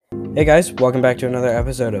Hey guys, welcome back to another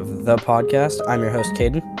episode of The Podcast. I'm your host,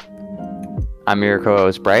 Caden. I'm your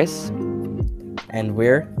co-host, Bryce. And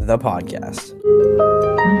we're The Podcast.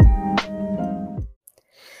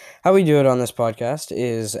 How we do it on this podcast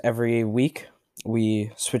is every week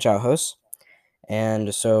we switch out hosts.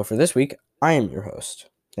 And so for this week, I am your host.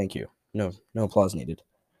 Thank you. No applause needed.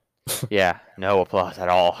 Yeah, no applause at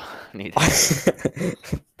all needed.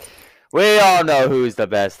 We all know who's the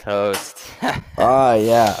best host.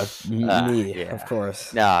 Yeah, me, yeah. of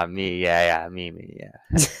course. Nah, me, yeah, me, yeah.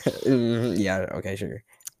 Yeah, okay, sure.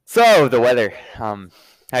 So, the weather, how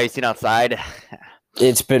you seen outside?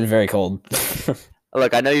 It's been very cold.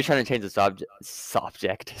 Look, I know you're trying to change the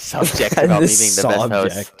subject about me being the best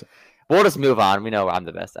host. We'll just move on. We know I'm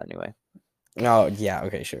the best anyway. Oh, yeah,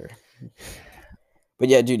 okay, sure. But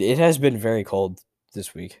yeah, dude, it has been very cold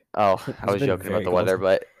this week. Oh, I was joking about the weather,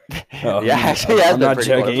 but oh, yeah, actually, I'm not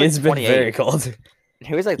joking. Cold. It's been very cold.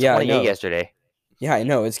 It was like 28 yesterday. Yeah, I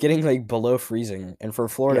know. It's getting like below freezing, and for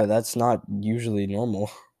Florida, that's not usually normal.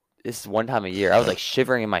 This is one time a year. I was like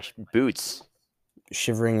shivering in my boots.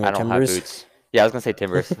 Shivering in I don't timbers? have boots. Yeah, I was gonna say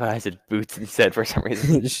timbers, but I said boots instead for some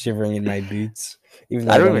reason. Shivering in my boots. Even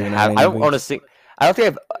though I don't even have. I don't own a I don't think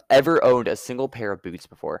I've ever owned a single pair of boots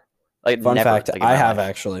before. Like, fun never, fact, like, I have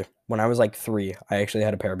actually. When I was like 3, I actually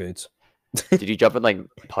had a pair of boots. Did you jump in like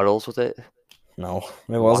puddles with it? No,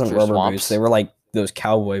 it wasn't rubber boots. They were like those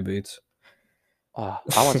cowboy boots. Oh,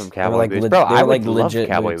 I want some cowboy boots, bro. I would love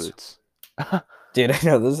cowboy boots. Dude, I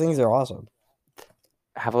know those things are awesome.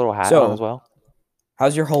 Have a little hat on as well.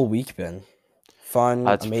 How's your whole week been? Fun,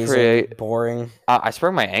 amazing, boring. I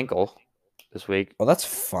sprained my ankle this week. Well, that's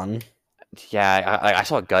fun. Yeah, I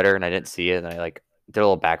saw a gutter and I didn't see it, and I like did a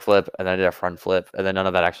little backflip and then I did a front flip, and then none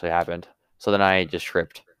of that actually happened. So then I just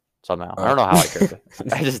tripped somehow. I don't know how I tripped.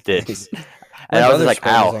 I just did. And I was like,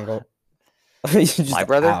 "Ow!" My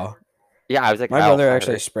brother? Ow. Yeah, I was like, my brother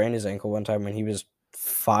actually sprained his ankle one time when he was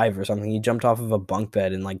 5 or something. He jumped off of a bunk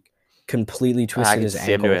bed and like completely twisted his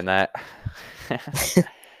ankle. I can see him doing that.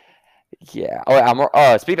 Yeah.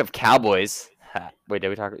 Oh, speaking of cowboys. Wait, did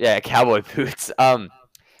we talk? Yeah, cowboy boots. I'm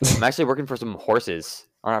actually working for some horses.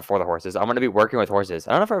 Or not for the horses. I'm going to be working with horses.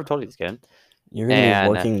 I don't know if I ever told you this, kid. You're going to be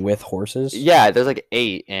working with horses? Yeah, there's like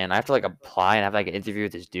 8, and I have to like apply and have like an interview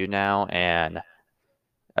with this dude now, and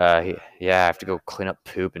I have to go clean up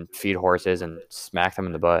poop and feed horses and smack them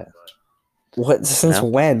in the butt. What? Since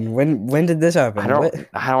when? When did this happen?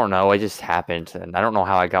 I don't know. It just happened, and I don't know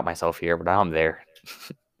how I got myself here, but now I'm there.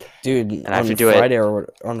 Dude, and on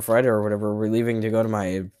Friday or whatever, we're leaving to go to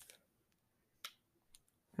my.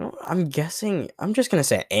 I'm guessing. I'm just gonna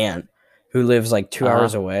say aunt, who lives like 2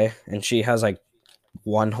 hours away, and she has like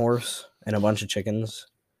 1 horse and a bunch of chickens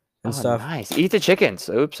and stuff. Nice. Eat the chickens.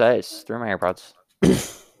 Oops, I just threw my AirPods.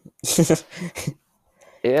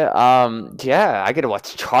 Yeah. I get to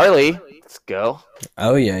watch Charlie. Let's go.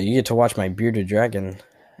 Oh yeah, you get to watch my bearded dragon.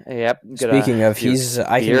 Yep. Speaking of,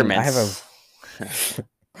 I have a.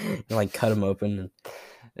 Like cut him open.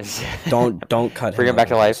 And don't cut him. Bring him back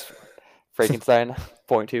to life. Frankenstein.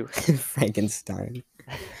 Point 2. Frankenstein.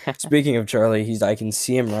 Speaking of Charlie, I can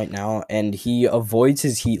see him right now, and he avoids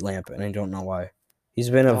his heat lamp, and I don't know why. He's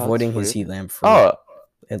been avoiding his heat lamp for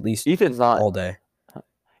at least Ethan's not all day.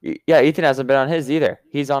 Yeah, Ethan hasn't been on his either.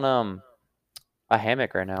 He's on a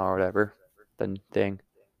hammock right now or whatever. The thing.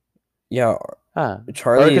 Yeah.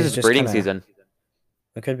 Charlie is just breeding season.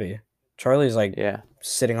 It could be. Charlie's like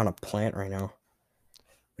sitting on a plant right now,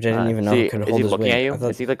 which I didn't even know could hold his weight. Is he looking at you?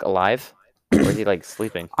 Is he like alive, or is he like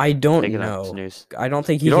sleeping? I don't know. I don't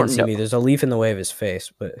think he can see me. There's a leaf in the way of his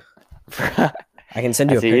face, but I can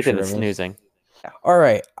send you a picture of him. Snoozing. All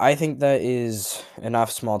right, I think that is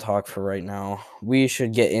enough small talk for right now. We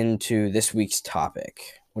should get into this week's topic.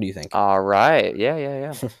 What do you think? All right.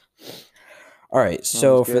 Yeah. All right,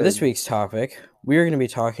 so for this week's topic, we're going to be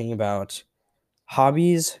talking about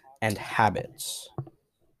hobbies and habits.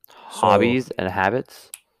 Hobbies and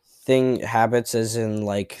habits? Habits as in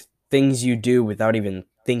like things you do without even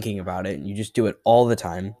thinking about it. You just do it all the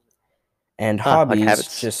time. And hobbies, like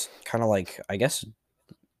just kind of like, I guess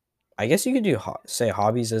you could say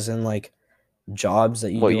hobbies as in like jobs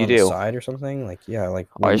that you do on the side or something. Like, yeah, like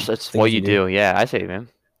it's what you do. Yeah, I say, man.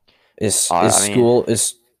 Is school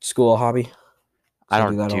a hobby? I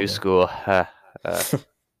don't do school.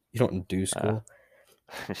 You don't do school?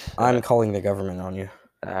 I'm calling the government on you.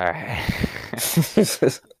 All right.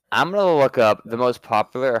 I'm gonna look up the most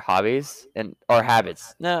popular hobbies or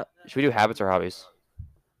habits. No, should we do habits or hobbies?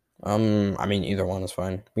 I mean, either one is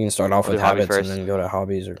fine. We can start off with habits and then go to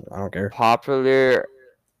hobbies, or I don't care. Popular.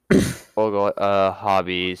 We'll go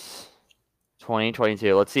hobbies.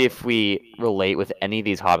 2022. Let's see if we relate with any of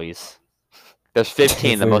these hobbies. There's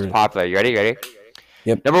 15, If the we most were, popular. You ready? Ready?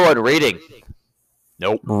 yep, Number 1, reading.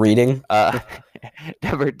 Nope. reading. Uh,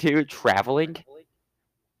 number 2, traveling.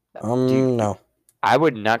 Dude, No. I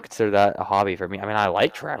would not consider that a hobby for me. I mean, I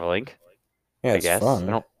like traveling, Yeah, I it's guess.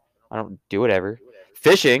 fun. I don't do it ever.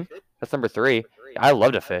 Fishing. That's number 3. I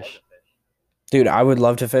love to fish. Dude, I would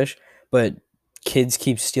love to fish, but kids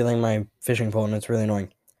keep stealing my fishing pole, and it's really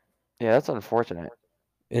annoying. Yeah, that's unfortunate.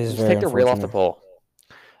 It is Just very take the reel off the unfortunate. pole.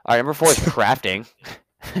 All right, number 4 is crafting.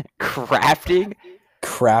 Crafting?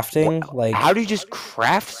 Crafting, How like do you just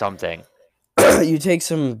craft something? you take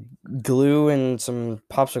some glue and some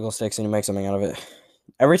popsicle sticks and you make something out of it.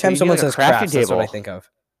 Every So time you need someone like a says crafting crafts, that's what I table. think of.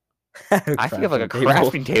 I think of like a Crafting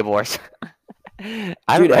table. crafting table or something.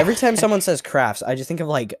 I don't Dude, know. every time someone says crafts, I just think of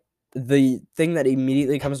like the thing that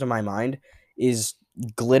immediately comes to my mind is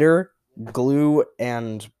glitter, glue,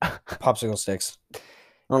 and popsicle sticks. I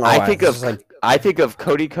don't know I why. think It's of just like, I think of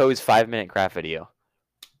Cody Ko's 5-minute craft video.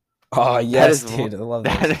 oh That yes, is dude, I love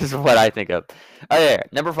those. that is what I think of. Okay,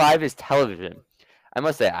 number 5 is television. I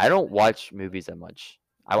must say I don't watch movies that much.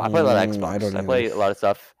 I play a lot of I Xbox. don't I either. play a lot of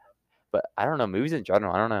stuff, but I don't know movies in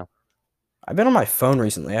general. I don't know. I've been on my phone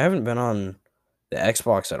recently. I haven't been on the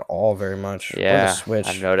Xbox at all very much, or the Yeah, I've Switch. When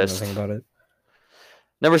I think noticed. about it.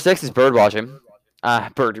 Number 6 is bird watching.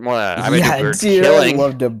 Bird more than that. I'm gonna do Yeah, bird dude, I killing.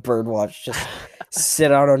 love to bird watch. Just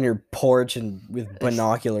sit out on your porch and with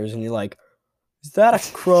binoculars, and you're like, "Is that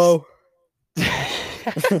a crow?"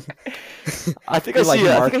 I think I You like see.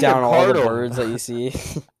 I mark think I see a down all the cardinal. birds that you see.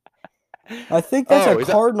 I think that's a Oh, is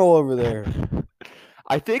that? cardinal over there.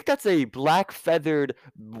 I think that's a black feathered,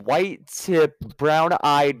 white tip, brown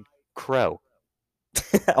eyed crow.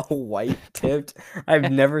 A white tipped. I've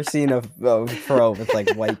never seen a crow with like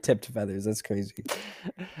white tipped feathers. That's crazy.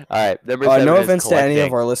 All right, number 7 No is offense to any of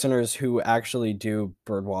collecting. our listeners who actually do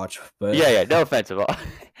bird watch, but Yeah, yeah, no offense at all.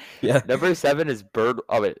 yeah. Number 7 is bird.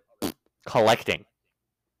 Oh wait, collecting.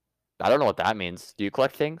 I don't know what that means. Do you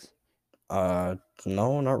collect things? Uh,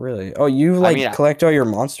 no, not really. Oh, you I mean, like collect all your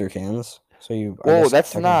monster cans, so you, I well, guess,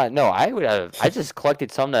 that's technically. not. No, I would have. I just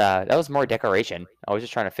collected some. That was more decoration. I was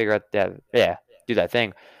just trying to figure out that. Yeah, do that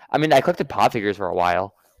thing. I mean, I collected pop figures for a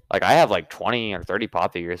while. Like I have like 20 or 30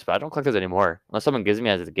 pop figures, but I don't collect those anymore. Unless someone gives me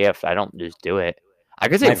as a gift, I don't just do it. I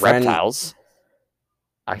could say My friend, reptiles.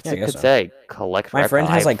 I yeah, I guess could so. say collect My reptile. friend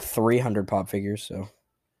has like 300 pop figures, so.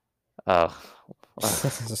 Oh,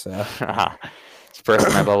 So it's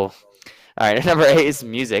bursting my bubble. All right, number 8 is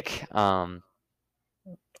music. I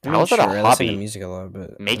How mean, is that a sure, I listen to hobby? music a lot,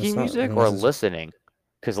 but it's Making not. I music mean, or this is. I listening?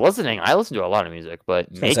 Because listening, I listen to a lot of music, but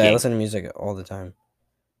was gonna say I making, listen to music all the time.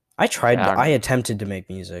 yeah, I I don't know. attempted to make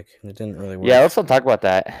music. It didn't really Yeah, work. let's not talk about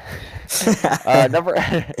that. Number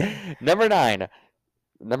number 9.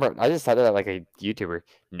 I just thought of that like a YouTuber.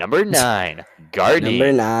 Number 9, Number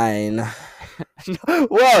gardening. 9.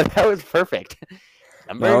 Whoa, that was perfect.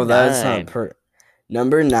 Number No, that's not 9. per.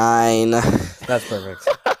 Number 9. That's perfect.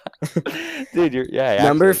 Dude, yeah,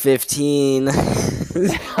 Number actually. 15.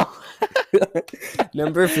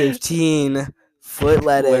 Number 15. Foot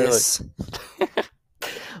Literally. lettuce.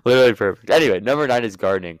 Literally perfect. Anyway, number 9 is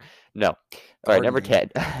gardening. No. All right, number Gardening.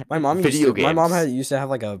 10. Video My mom games. used to have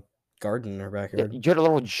like a garden in her Yeah, backyard. you had a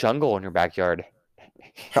little jungle in your backyard.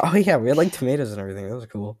 Oh yeah, we had like tomatoes and everything. That was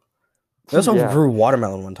cool. We also Yeah, grew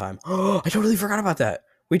watermelon one time. I totally forgot about that.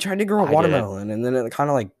 We tried to grow a I didn't. watermelon and then it kind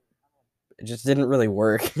of like it just didn't really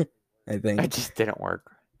work. I It think just didn't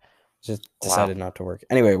work. just Wow. decided not to work.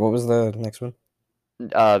 Anyway, what was the next one?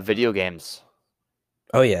 Video games.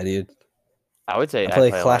 Oh yeah, dude. I would say I I play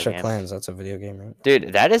play a lot Clash of of games. Clans. That's a video game, right?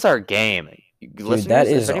 Dude, that is our game. Dude, that Listeners,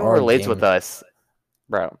 if is anyone our relates with game. us,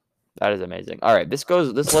 bro, that is amazing. All right, this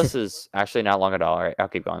list is actually not long at all. All right, I'll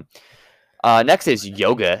keep going. Next is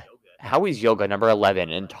yoga. How is yoga number 11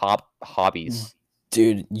 in top hobbies?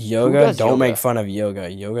 Dude, Who yoga, does don't make yoga? fun of yoga.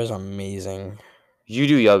 Yoga's amazing. You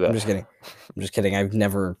do I'm yoga. just kidding. I'm just kidding. I've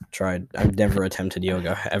never tried. I've never attempted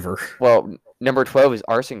yoga ever. Well, number 12 is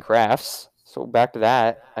arts and crafts. So back to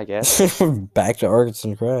that, I guess. Back to arts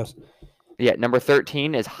and crafts. Yeah, number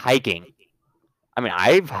 13 is hiking. I mean,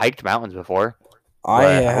 I've hiked mountains before, I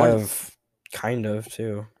but I wouldn't. have kind of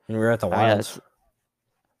too. When we were at the I mean, wilds. I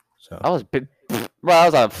So was big. Well, I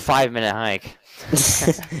was on a 5-minute hike.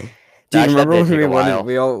 do you Actually, that remember did when take we a wanted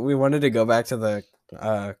while. we wanted to go back to the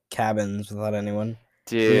cabins without anyone?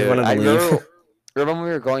 We just Dude, wanted to I leave. remember when we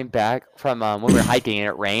were going back from when we were hiking and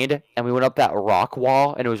it rained and we went up that rock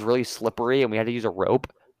wall and it was really slippery and we had to use a rope.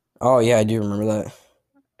 Oh yeah, I do remember that. And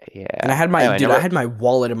Yeah. I had my Anyway, dude, I number had my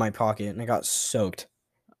wallet in my pocket and it got soaked.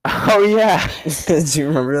 Oh yeah. Do you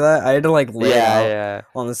remember that? I had to like lay it Yeah, out yeah.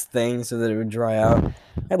 on this thing so that it would dry out. I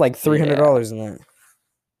had like Yeah. $300 in that.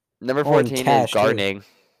 Number All in 14 is cash too. gardening.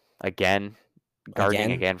 Again. Gardening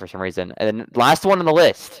Again? again for some reason. And then last one on the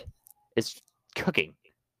list is cooking.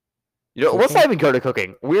 Let's not Cooking? even go to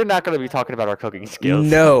cooking. We're not going to be talking about our cooking skills.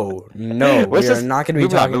 No, no, Let's we are just not going to be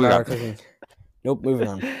moving on. talking Moving about our on. cooking. Nope, moving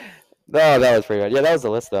on. No, that was pretty good. Yeah, that was the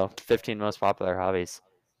list though. 15 most popular hobbies.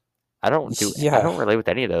 I Yeah, don't relate with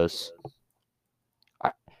any of those.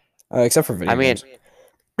 I, except for I video mean,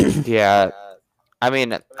 games. yeah. I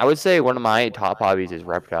mean, I would say one of my top hobbies is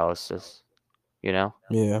reptiles. Just, you know.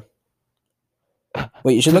 Yeah.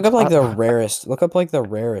 Wait, you should look up like the rarest. Look up like the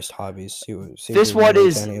rarest hobbies. See if This you one relate to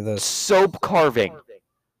is any of those. soap carving.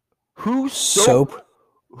 Soap.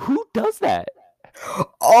 Who does that?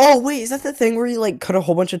 Oh wait, is that the thing where you like cut a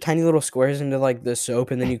whole bunch of tiny little squares into like the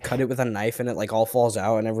soap and then you cut it with a knife and it like all falls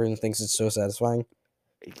out and everyone thinks it's so satisfying?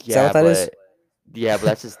 Is that what Yeah, that is? but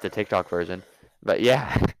that's just the TikTok version. But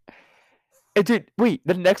yeah. And dude, wait,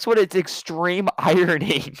 the next one is extreme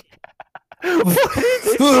ironing. What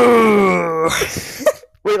is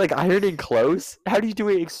Wait, like ironing clothes? How do you do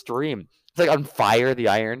it extreme? It's like on fire the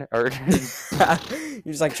iron, or You're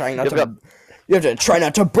just like trying not you have, to. You have to try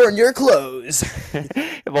not to burn your clothes. you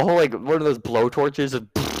have a whole like one of those blow torches and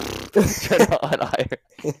trying to uniron.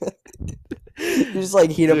 You just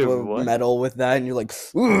like heat Dude, up a what? metal with that, and you're like,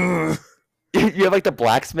 You have like the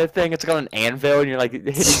blacksmith thing. It's like on an anvil, and you're like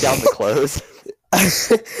hitting down the clothes.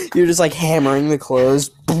 you're just like hammering the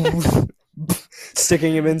clothes,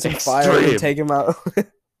 sticking him in some fire Extreme. and take him out.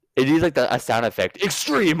 It needs like a sound effect.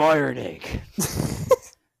 Extreme ironing.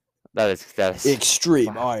 That is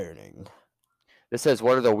Extreme ironing. This says,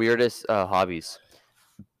 what are the weirdest hobbies?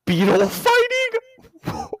 Beetle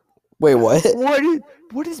fighting? Wait, what?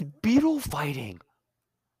 What is beetle fighting?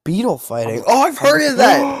 Beetle fighting? Oh, I've heard of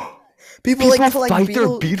that. People like collect fight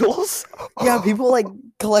beetles. their beetles? Yeah, people like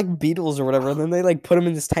collect beetles or whatever, and then they like put them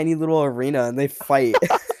in this tiny little arena and they fight.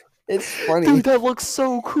 It's funny. Dude, that looks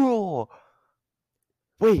so cool.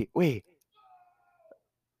 Wait.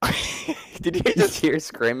 Did you just hear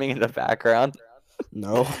screaming in the background?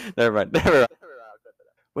 No. Never mind.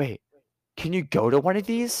 Wait, can you go to one of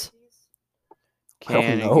these?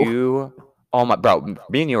 Can you? Oh my, bro,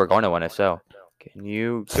 me and you are going to one if so. Can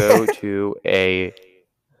you go to a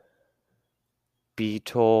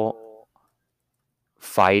beetle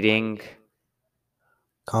fighting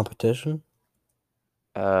competition?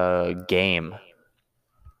 Game.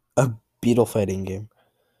 A beetle fighting game.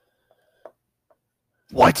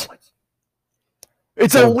 What?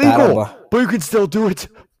 It's illegal, but you can still do it.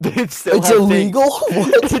 It's illegal?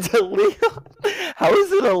 What? It's illegal. How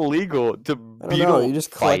is it illegal to I don't know. You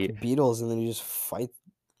just collect beetles and then you just fight.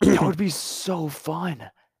 That would be so fun.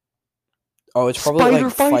 Oh, it's probably spider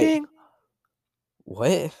like fighting.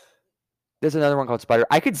 What? There's another one called spider.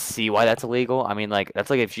 I could see why that's illegal. I mean, like that's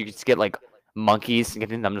like if you just get like monkeys and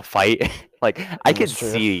getting them to fight. Like I could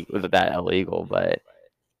see that illegal, but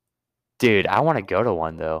dude, I want to go to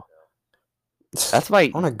one though. That's my.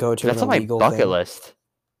 I want to go to. That's on my bucket list.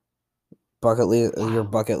 Your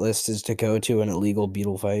bucket list is to go to an illegal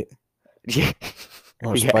beetle fight. Yeah.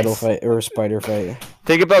 Or spider fight or spider fight.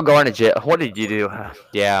 Think about going to jail. What did you do?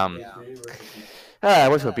 Yeah. I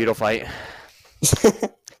went to a beetle fight.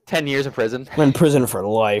 10 years in prison. I'm in prison for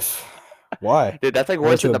life. Why? Dude, that's like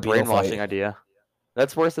worse than the brainwashing idea.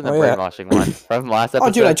 That's worse than the brainwashing one from last episode.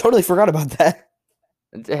 Oh, dude, I totally forgot about that.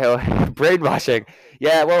 Brainwashing.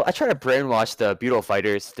 Yeah, well, I tried to brainwash the beetle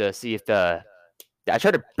fighters to see if I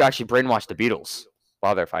tried to actually brainwash the beetles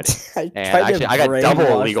while they're fighting. I got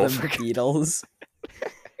double illegal for beetles.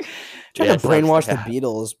 Tried to brainwash the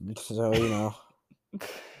beetles, so you know.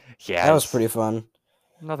 Yeah, that was pretty fun.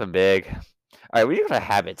 Nothing big. All right, we go to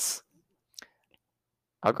habits.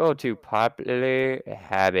 I'll go to popular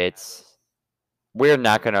habits. We're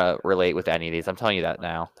not gonna relate with any of these. I'm telling you that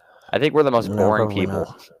now. I think we're the most boring people.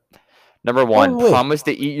 Not. Number one, promise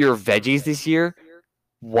to eat your veggies this year.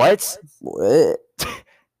 What? What?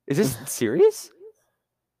 Is this serious?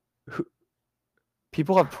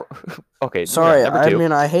 People have okay. Sorry, I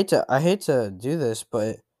mean I hate to do this,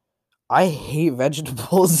 but I hate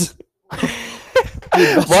vegetables.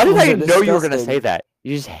 Dude, why did I know you were gonna say that?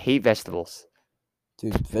 You just hate vegetables.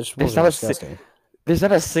 Dude, vegetables are disgusting. There's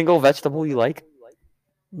not a single vegetable you like?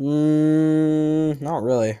 Not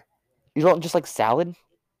really. You don't just like salad?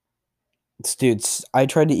 Dude, I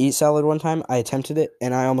tried to eat salad one time. I attempted it,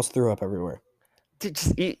 and I almost threw up everywhere. Dude,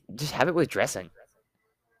 just have it with dressing.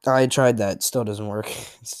 I tried that. It still doesn't work.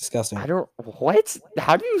 It's disgusting. What?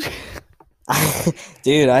 How do you...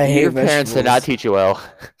 Dude, I hate vegetables. Your parents did not teach you well.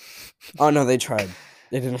 Oh, no, they tried.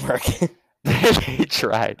 It didn't work. They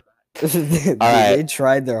tried. All They right.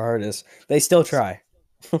 tried their hardest. They still try.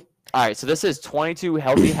 All right. So this is 22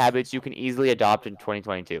 healthy habits you can easily adopt in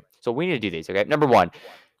 2022. So we need to do these. Okay. Number one.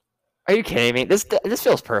 Are you kidding me? This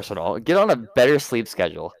feels personal. Get on a better sleep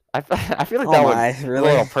schedule. I feel like Oh that would my, be a little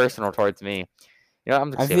really? personal towards me. You know,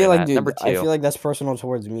 I'm I saving feel like, that. dude, Number I two. feel like that's personal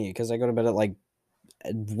towards me because I go to bed at like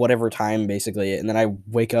whatever time basically, and then I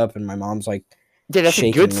wake up and my mom's like Yeah, that's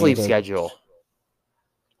a good shaking me sleep to. schedule.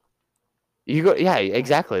 You go, yeah,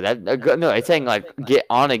 exactly. No, it's saying like get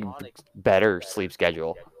on a better sleep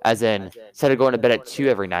schedule, as in instead of going to bed at 2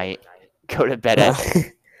 every night, go to bed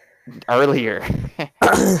at earlier.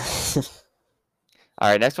 All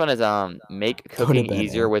right, next one is make Go to cooking bed,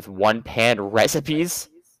 easier man. with one pan recipes.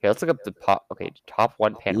 Okay, let's look up the top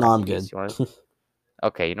one pan No, I'm recipes. good. You want to?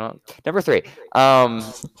 Okay, you know what? Number three.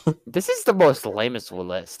 This is the most lamest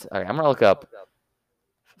list. All right, I'm gonna look up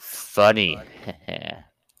funny.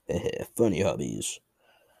 Funny hobbies.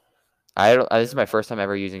 I don't. This is my first time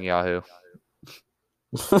ever using Yahoo.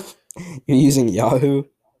 You're using Yahoo?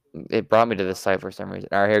 It brought me to this site for some reason.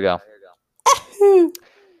 All right, here we go.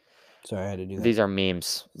 Sorry, I had to do These are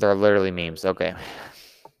memes. They're literally memes. Okay.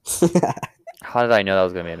 that. How did I know that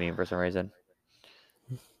was gonna be a meme for some reason?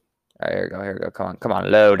 All right, here we go. Here we go. Come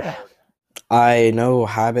on, load. I know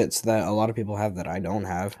habits that a lot of people have that I don't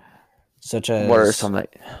have, such What are as some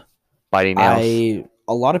like biting nails?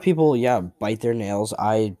 a lot of people, yeah, bite their nails.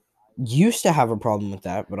 I used to have a problem with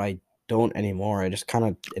that, but I don't anymore. I just kind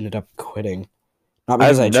of ended up quitting. Not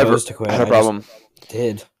because I've I never chose to quit, had a I just problem.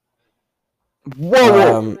 did.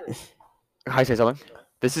 Whoa, Um, Can I say something?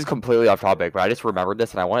 This is completely off topic, but I just remembered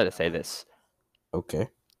this and I wanted to say this. okay.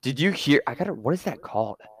 Did you hear? What is that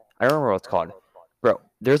called? I don't remember what it's called. Bro,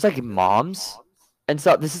 there's like moms and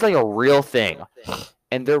stuff. This is like a real thing.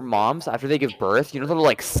 And their moms, after they give birth, you know the little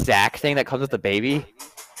like sack thing that comes with the baby?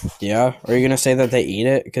 Yeah. Are you gonna say that they eat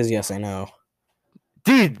it? Because yes, I know.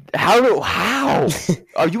 Dude, how?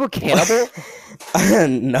 Are you a cannibal?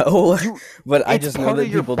 No, but I It's just know part of that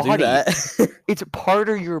your people do body. that. It's part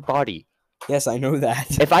of your body. Yes, I know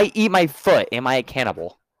that. If I eat my foot, am I a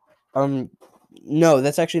cannibal? Um, no,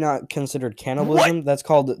 that's actually not considered What? cannibalism.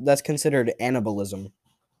 That's considered annibalism.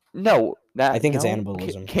 No, I think it's no.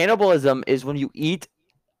 annibalism. Cannibalism is when you eat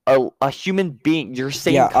a human being, your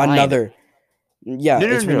same Yeah, kind. Yeah, No,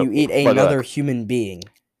 it's when no. you eat But another look, human being.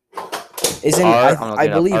 Isn't I'm I looking it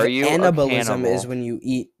up. believe Are you a annibalism is cannibal? when you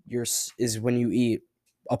eat is when you eat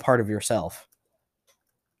a part of yourself.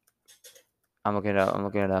 I'm looking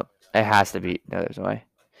it up. It has to be. No, there's no way.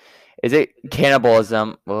 Is it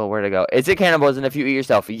cannibalism? Well, where'd it go? Is it cannibalism if you eat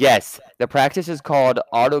yourself? Yes. The practice is called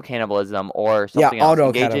auto-cannibalism or Yeah, something else. auto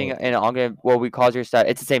Engaging cannibal. in what we cause your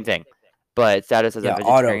status. It's the same thing, but status as a Yeah,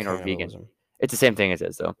 auto vegetarian or vegan. cannibalism. It's the same thing as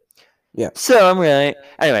this, though. Yeah. So I'm really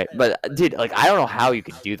anyway, but dude, like I don't know how you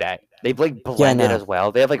could do that. They've like Yeah, blended no. as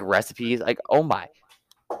well. They have like recipes. Like oh my,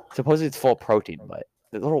 supposedly it's full of protein, but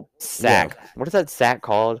the little Yeah. sack. What is that sack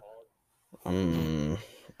called? I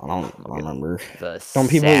don't Okay, remember. the Don't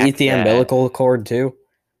people eat sack the that. umbilical cord too?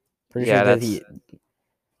 Pretty sure Yeah, that that's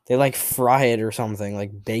they like fry it or something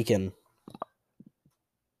like bacon.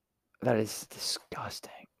 that is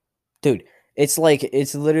disgusting. Dude, it's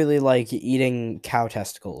literally like eating cow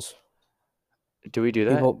testicles. Do we do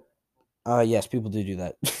that? People, yes, people do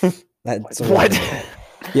that. That's a real What? thing.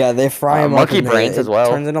 Yeah, they fry them up Monkey and brains as it well.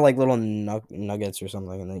 turns into like little nuggets or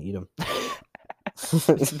something, and they eat them.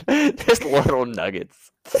 Just little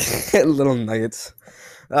nuggets. Little nuggets.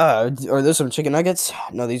 Are those some chicken nuggets?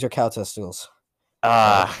 No, these are cow testicles.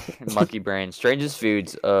 Monkey brains. Strangest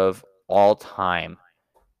foods of all time.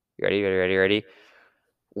 You ready?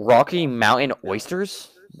 Rocky Mountain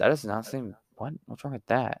oysters? That does not seem. What? What's wrong with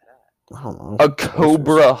that? I don't know. A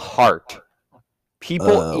cobra heart.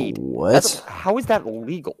 People eat. What? How is that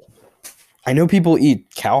legal? I know people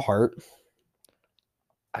eat cow heart,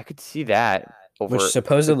 I could see that over which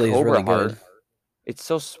supposedly the is cobra really heart. good. It's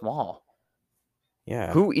so small.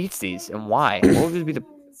 Yeah. Who eats these and why? What would be the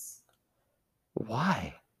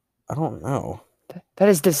why? I don't know. That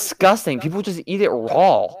is disgusting. People just eat it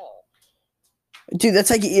raw. Dude, that's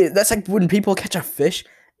like when people catch a fish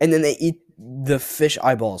and then they eat the fish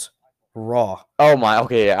eyeballs raw. Oh my.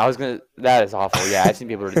 Okay, yeah. That is awful. Yeah, I've seen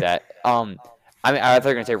people do that. I mean, I thought you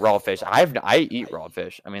were gonna say raw fish. I eat raw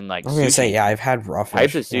fish. I mean, like I was gonna say, sushi. yeah, I've had raw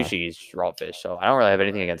Types fish. of sushi is raw fish, so I don't really have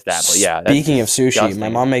anything against that. But yeah, that's Speaking of sushi, my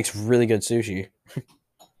disgusting. mom makes really good sushi.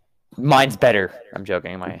 Mine's better. I'm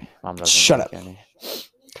joking. My mom doesn't. Shut up. Any.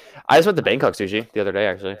 I just went to Bangkok sushi the other day.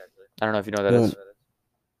 Actually, I don't know if you know what that is.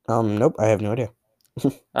 Nope, I have no idea.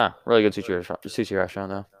 Really good sushi restaurant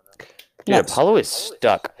though. Dude, Nice. Apollo is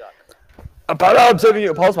stuck. I'm saving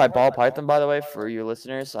you. Paul's my ball python, by the way, for you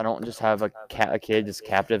listeners. I don't just have a kid just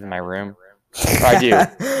captive in my room. Or I do.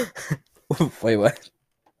 Wait, what?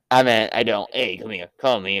 I mean, I don't. Hey,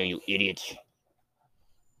 come here, you idiot.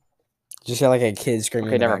 Just got like a kid screaming.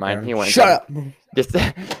 Okay, in the never background. mind. He went. Shut up. Just.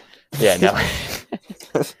 Yeah, no.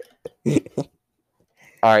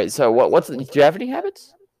 All right. So what's? Do you have any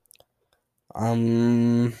habits?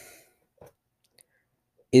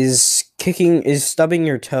 Is stubbing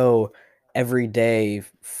your toe every day,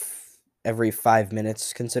 every 5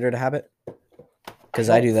 minutes considered a habit? Because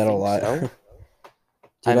I do that a lot. So.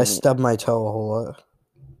 Dude, I stub my toe a whole lot.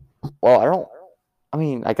 Well, I don't. I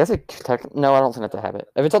mean, I guess no, I don't think that's a habit.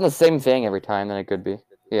 If it's on the same thing every time, then it could be.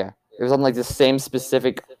 Yeah. If it was on like the same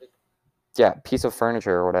specific, piece of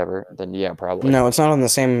furniture or whatever, then yeah, probably. No, it's not on the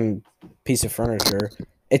same piece of furniture.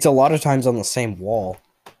 It's a lot of times on the same wall,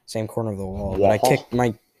 same corner of the wall. But I kick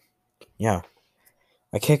my,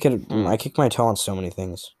 I kick it. I kick my toe on so many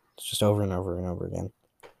things. It's just over and over and over again.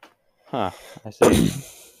 Huh. I see.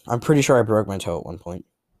 I'm pretty sure I broke my toe at one point.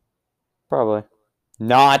 Probably.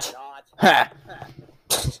 Not. A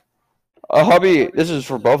hobby. This is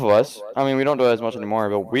for both of us. I mean, we don't do it as much anymore,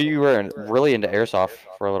 but we were really into airsoft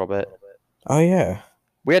for a little bit. Oh yeah.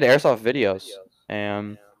 We had airsoft videos,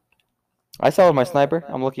 and I saw my sniper.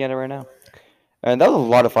 I'm looking at it right now, and that was a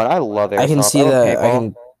lot of fun. I love airsoft. I can see that.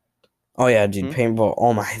 Paintball. Oh yeah, dude, paintball.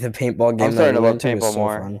 Oh my, the paintball game. I'm starting to love paintball so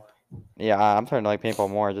more. Fun. Yeah, I'm starting to like paintball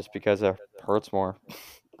more just because it hurts more.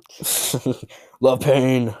 Love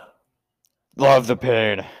pain. Love the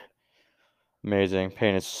pain. Amazing.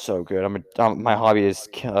 Pain is so good. My hobby is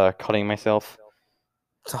cutting myself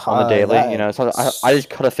on the daily. So I just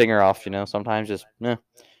cut a finger off. Sometimes just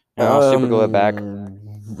I'll super glue it back.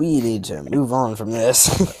 We need to move on from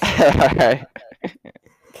this. All right.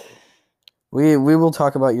 We will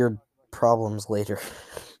talk about your problems later.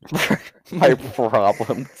 My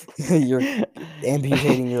problems. You're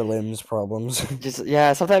amputating your limbs problems.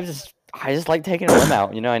 Sometimes I just like taking a limb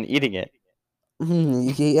out, and eating it.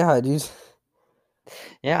 Yeah, dude.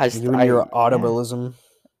 Yeah, your audibilism.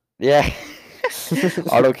 Yeah.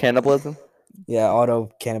 Auto cannibalism. Yeah, auto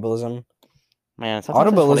cannibalism. Man,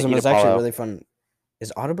 audibilism is actually really fun.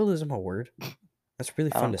 Is audibilism a word? That's really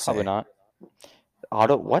fun to say. Probably not.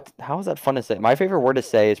 What? How is that fun to say? My favorite word to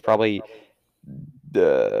say is probably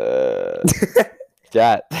that.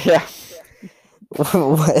 Yeah.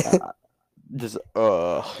 What? Just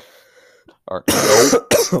Or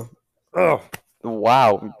nope.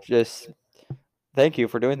 Wow. Just thank you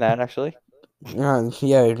for doing that. Actually.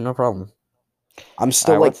 Yeah, no problem. I'm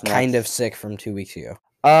still kind of sick from 2 weeks ago.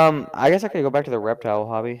 I guess I could go back to the reptile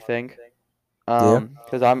hobby thing.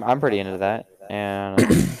 Because I'm pretty into that, and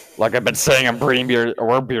like I've been saying, breeding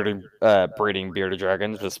bearded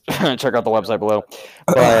dragons. Just check out the website below.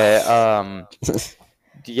 But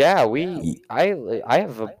yeah, I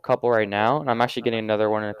have a couple right now, and I'm actually getting another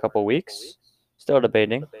one in a couple weeks. Still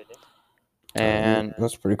debating. And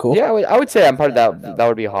that's pretty cool. Yeah, I would say I'm part of that. That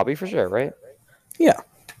would be a hobby for sure, right? Yeah.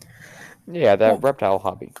 Yeah, that reptile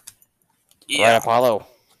hobby. Yeah. Right, Apollo.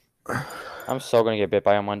 I'm so gonna get bit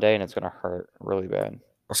by him one day, and it's gonna hurt really bad.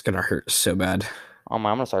 It's gonna hurt so bad. Oh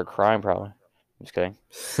my! I'm gonna start crying probably. Just kidding.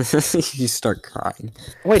 You start crying.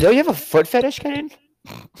 Wait, don't you have a foot fetish, Kaden?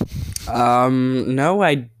 No,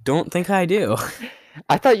 I don't think I do.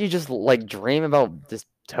 I thought you just dream about just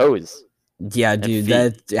toes. Yeah, dude,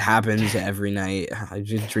 that happens every night. I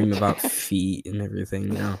just dream about feet and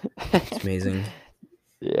everything. It's amazing.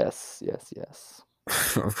 Yes.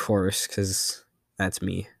 Of course, because that's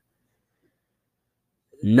me.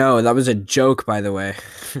 No, that was a joke, by the way.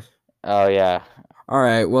 Oh, yeah. All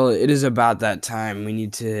right, well, it is about that time. We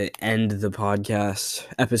need to end the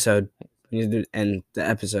episode. We need to end the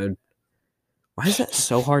episode. Why is that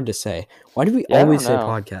so hard to say? Why do we always say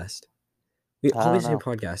podcast? We always say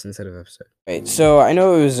podcast instead of episode. Right, so I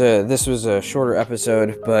know this was a shorter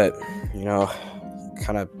episode, but,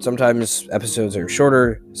 kind of sometimes episodes are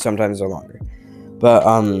shorter, sometimes they're longer. But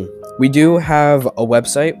we do have a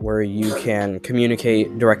website where you can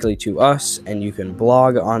communicate directly to us, and you can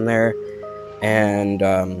blog on there. And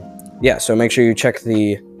so make sure you check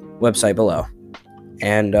the website below.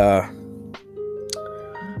 And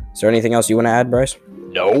is there anything else you want to add, Bryce?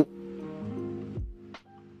 Nope.